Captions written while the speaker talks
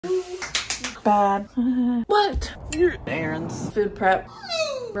work bad. What? Errands. Food prep.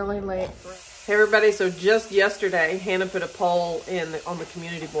 Really late. Hey everybody, so just yesterday, Hannah put a poll on the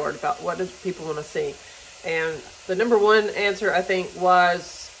community board about what do people want to see. And the #1 answer, I think,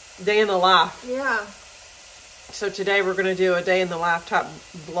 was day in the life. Yeah. So today we're going to do a day in the life type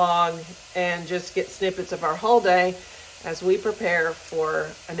vlog and just get snippets of our whole day as we prepare for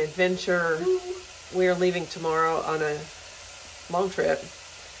an adventure. We're leaving tomorrow on a long trip.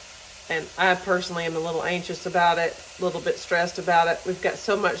 And I personally am a little anxious about it, a little bit stressed about it. We've got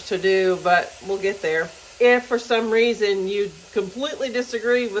so much to do, but we'll get there. If for some reason you completely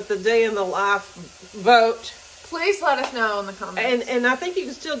disagree with the day in the life vote, please let us know in the comments. And I think you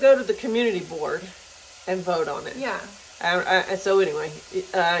can still go to the community board and vote on it. Yeah. So anyway,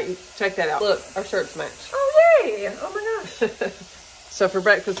 check that out. Look, our shirts match. Oh, yay. Oh my gosh. So for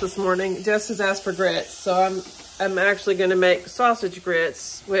breakfast this morning, Jess has asked for grits. So I'm actually going to make sausage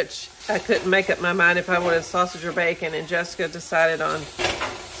grits, which I couldn't make up my mind if I wanted sausage or bacon, and Jessica decided on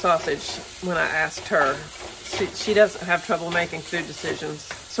sausage when I asked her. She doesn't have trouble making food decisions.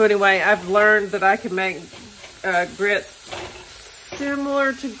 So anyway, I've learned that I can make grits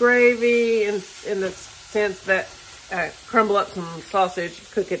similar to gravy in the sense that crumble up some sausage,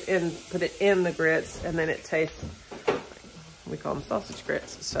 cook it in, put it in the grits, and then it tastes, we call them sausage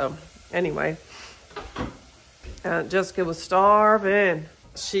grits. So anyway, Jessica was starving.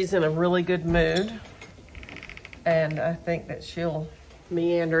 She's in a really good mood, and I think that she'll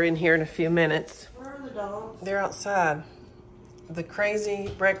meander in here in a few minutes. Where are the dogs? They're outside. The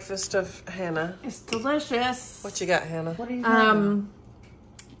crazy breakfast of Hannah. It's delicious. What you got, Hannah? What are you having?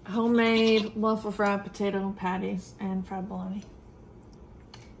 Homemade waffle fried potato patties and fried bologna.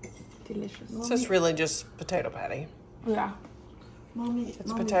 Delicious. It's just really just potato patty. Yeah. Mommy,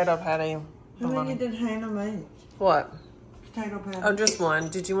 It's potato patty. How many did Hannah make? What? Potato patty. Oh, just one.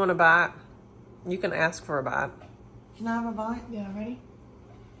 Did you want a bite? You can ask for a bite. Can I have a bite? Yeah, ready?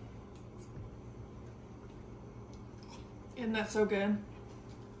 Isn't that so good?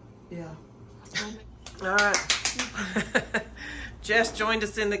 Yeah. All right. Jess joined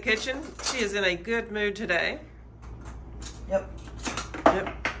us in the kitchen. She is in a good mood today. Yep.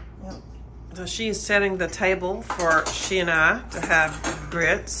 Yep. Yep. So she is setting the table for she and I to have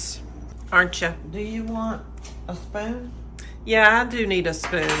grits, aren't you? Do you want a spoon? Yeah, I do need a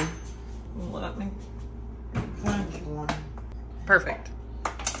spoon. Let me find you one. Perfect.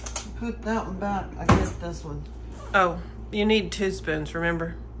 Put that one back. I get this one. Oh, you need 2 spoons,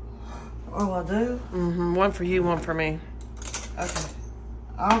 remember? Oh, I do? Mm-hmm. One for you, one for me. Okay.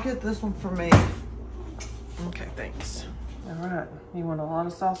 I'll get this one for me. Okay, thanks. All right. You want a lot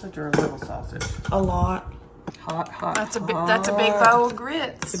of sausage or a little sausage? A lot. Hot, hot, That's a hot. big bowl of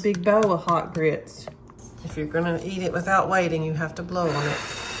grits. It's a big bowl of hot grits. If you're gonna eat it without waiting, you have to blow on it.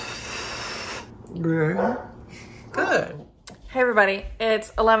 Yeah. Good. Hey everybody,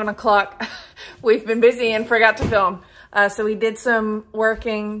 it's 11 o'clock. We've been busy and forgot to film. So we did some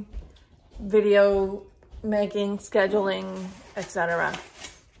working, video making, scheduling, etc.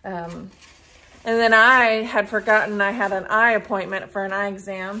 And then I had forgotten I had an eye appointment for an eye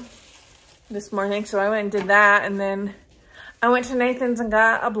exam this morning. So I went and did that. And then I went to Nathan's and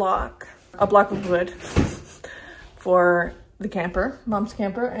got a block of wood for the camper, Mom's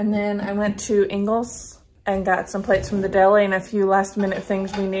camper. And then I went to Ingles and got some plates from the deli and a few last minute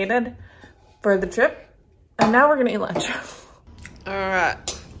things we needed for the trip. And now we're gonna eat lunch. All right.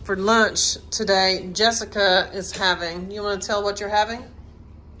 For lunch today, Jessica is having, you want to tell what you're having?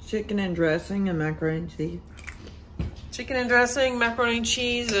 Chicken and dressing and macaroni and cheese. Chicken and dressing, macaroni and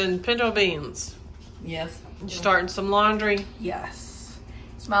cheese, and pinto beans. Yes. You're starting some laundry. Yes.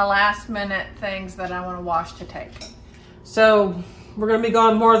 It's my last minute things that I want to wash to take. So we're going to be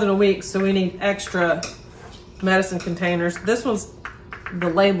gone more than a week, so we need extra medicine containers. This one's, the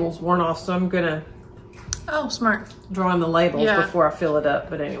label's worn off, so I'm going to Oh, smart. draw in the labels Yeah. before I fill it up.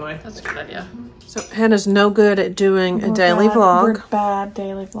 But anyway. That's a good idea. So Hannah's no good at doing a daily vlog. We're bad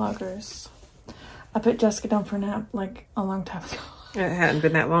daily vloggers. I put Jessica down for a nap like a long time ago. It hadn't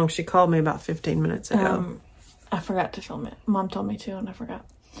been that long. She called me about 15 minutes ago. I forgot to film it. Mom told me to and I forgot.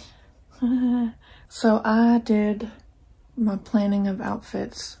 So I did my planning of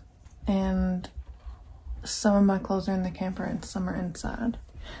outfits, and some of my clothes are in the camper and some are inside.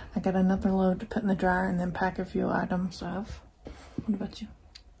 I got another load to put in the dryer and then pack a few items of. What about you?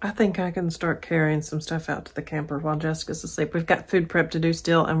 I think I can start carrying some stuff out to the camper while Jessica's asleep. We've got food prep to do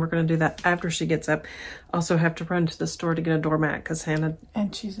still, and we're going to do that after she gets up. Also have to run to the store to get a doormat because Hannah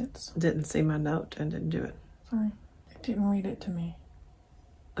And Cheez-Its. didn't see my note and didn't do it. Sorry. Didn't read it to me.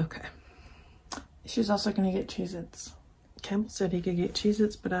 Okay. She's also going to get Cheez-Its. Campbell said he could get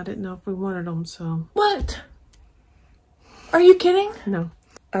Cheez-Its, but I didn't know if we wanted them, so. What? Are you kidding? No.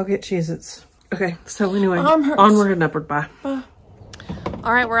 I'll get Cheez-Its. Okay, so anyway, Arm hurts. onward and upward, bye. All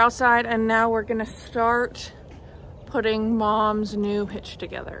right, we're outside and now we're gonna start putting Mom's new hitch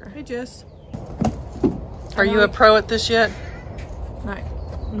together. Hey, Jess. Are you a pro at this yet? Right,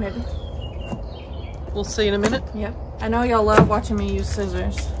 maybe. We'll see in a minute. Yep. I know y'all love watching me use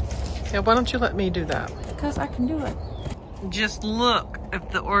scissors. Yeah, why don't you let me do that? Because I can do it. Just look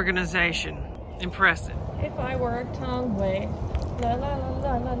at the organization. Impressive. If I were a tongue, wait. La la la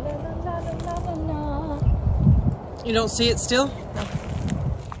la la la la la la la. You don't see it still? No.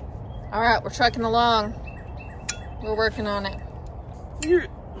 All right, we're trucking along. We're working on it. You're...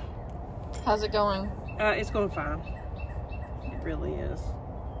 How's it going? It's going fine. It really is.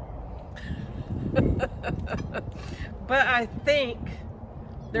 But I think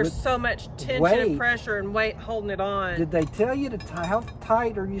there's so much tension and pressure and weight holding it on. Did they tell you to how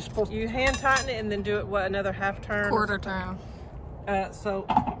tight are you supposed to? You hand tighten it and then do it, what, another half turn? Quarter turn. So.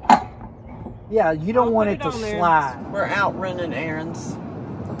 Yeah, you don't want it to on there. slide. We're out running errands.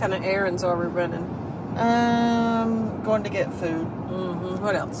 What kind of errands are we running? Going to get food.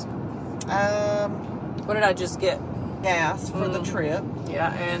 What else? What did I just get? Gas for the trip.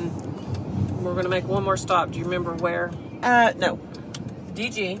 Yeah, and we're gonna make one more stop. Do you remember where? No.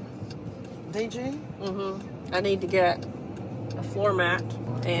 DG. DG? I need to get a floor mat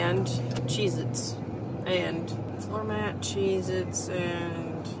and Cheez-Its. And floor mat, Cheez-Its,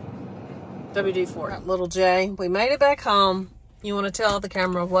 and WD-40. Little Jay, we made it back home. You want to tell the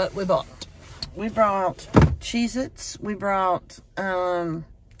camera what we bought? We brought Cheez-Its. We brought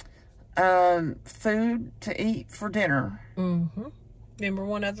food to eat for dinner. Remember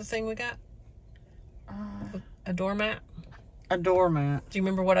one other thing we got? A doormat. A doormat. Do you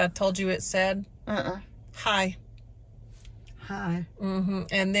remember what I told you it said? Hi. Hi.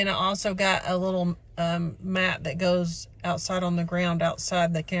 And then I also got a little mat that goes outside on the ground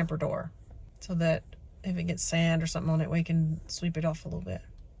outside the camper door, so that if it gets sand or something on it, we can sweep it off a little bit.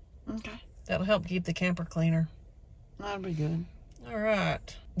 Okay. That'll help keep the camper cleaner. That'll be good. All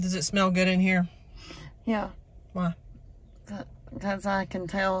right. Does it smell good in here? Yeah. Why? Because I can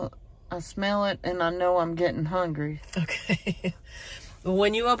tell, I smell it, and I know I'm getting hungry. Okay.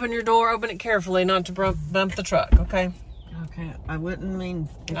 When you open your door, open it carefully, not to bump the truck, okay? Okay. I wouldn't mean,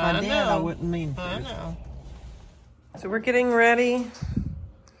 if I did, I wouldn't mean to. I know. So we're getting ready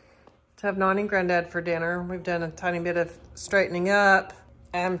to have Nani and Granddad for dinner. We've done a tiny bit of straightening up.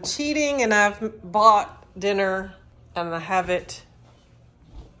 I'm cheating, and I've bought dinner, and I have it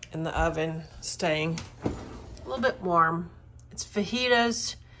in the oven, staying a little bit warm. It's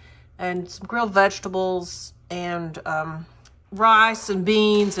fajitas and some grilled vegetables and rice and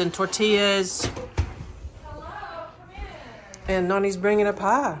beans and tortillas. Hello, come in. And Nani's bringing a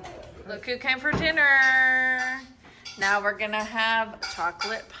pie. Look who came for dinner. Now we're gonna have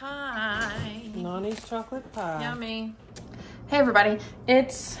chocolate pie. Nani's chocolate pie. Yummy. Hey everybody,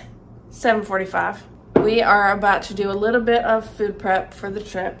 it's 7:45. We are about to do a little bit of food prep for the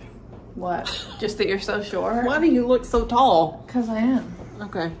trip. What? Just that you're so sure? Why do you look so tall? Because I am.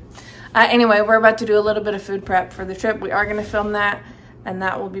 Okay. Anyway, we're about to do a little bit of food prep for the trip. We are going to film that, and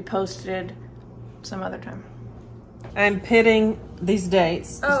that will be posted some other time. I'm pitting these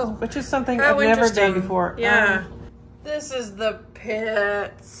dates, which is something I've never done before. Yeah. This is the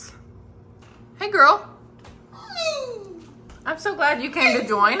pits. Hey, girl. I'm so glad you came to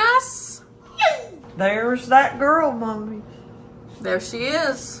join us. There's that girl, Mommy. There she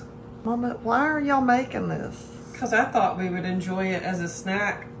is. Mama, why are y'all making this? Because I thought we would enjoy it as a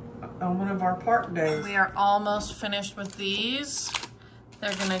snack on one of our park days. We are almost finished with these.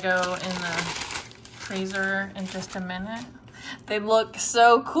 They're gonna go in the freezer in just a minute. They look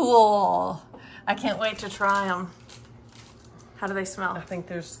so cool. I can't wait to try them. How do they smell? I think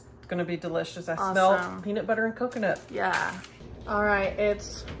there's gonna be delicious. I Awesome. smell peanut butter and coconut. Yeah. All right,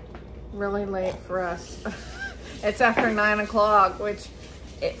 it's really late for us. It's after 9 o'clock, which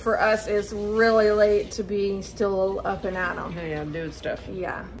for us is really late to be still up and at 'em. Yeah, doing stuff.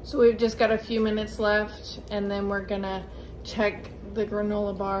 Yeah. So we've just got a few minutes left, and then we're gonna check the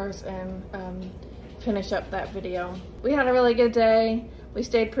granola bars and finish up that video. We had a really good day. We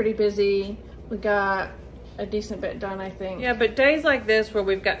stayed pretty busy. We got a decent bit done, I think. Yeah, but days like this where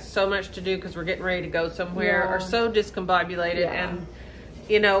we've got so much to do because we're getting ready to go somewhere are so discombobulated, and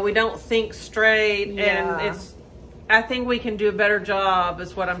you know, we don't think straight, and I think we can do a better job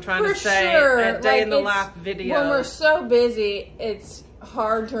is what I'm trying to say at day in the life video. When we're so busy, it's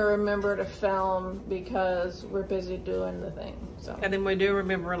hard to remember to film because we're busy doing the thing. So. And then we do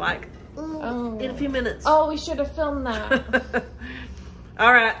remember, like, in a few minutes. Oh, we should have filmed that.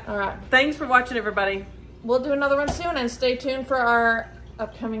 All right. All right. Thanks for watching, everybody. We'll do another one soon, and stay tuned for our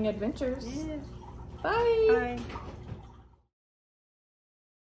upcoming adventures. Yeah. Bye. Bye.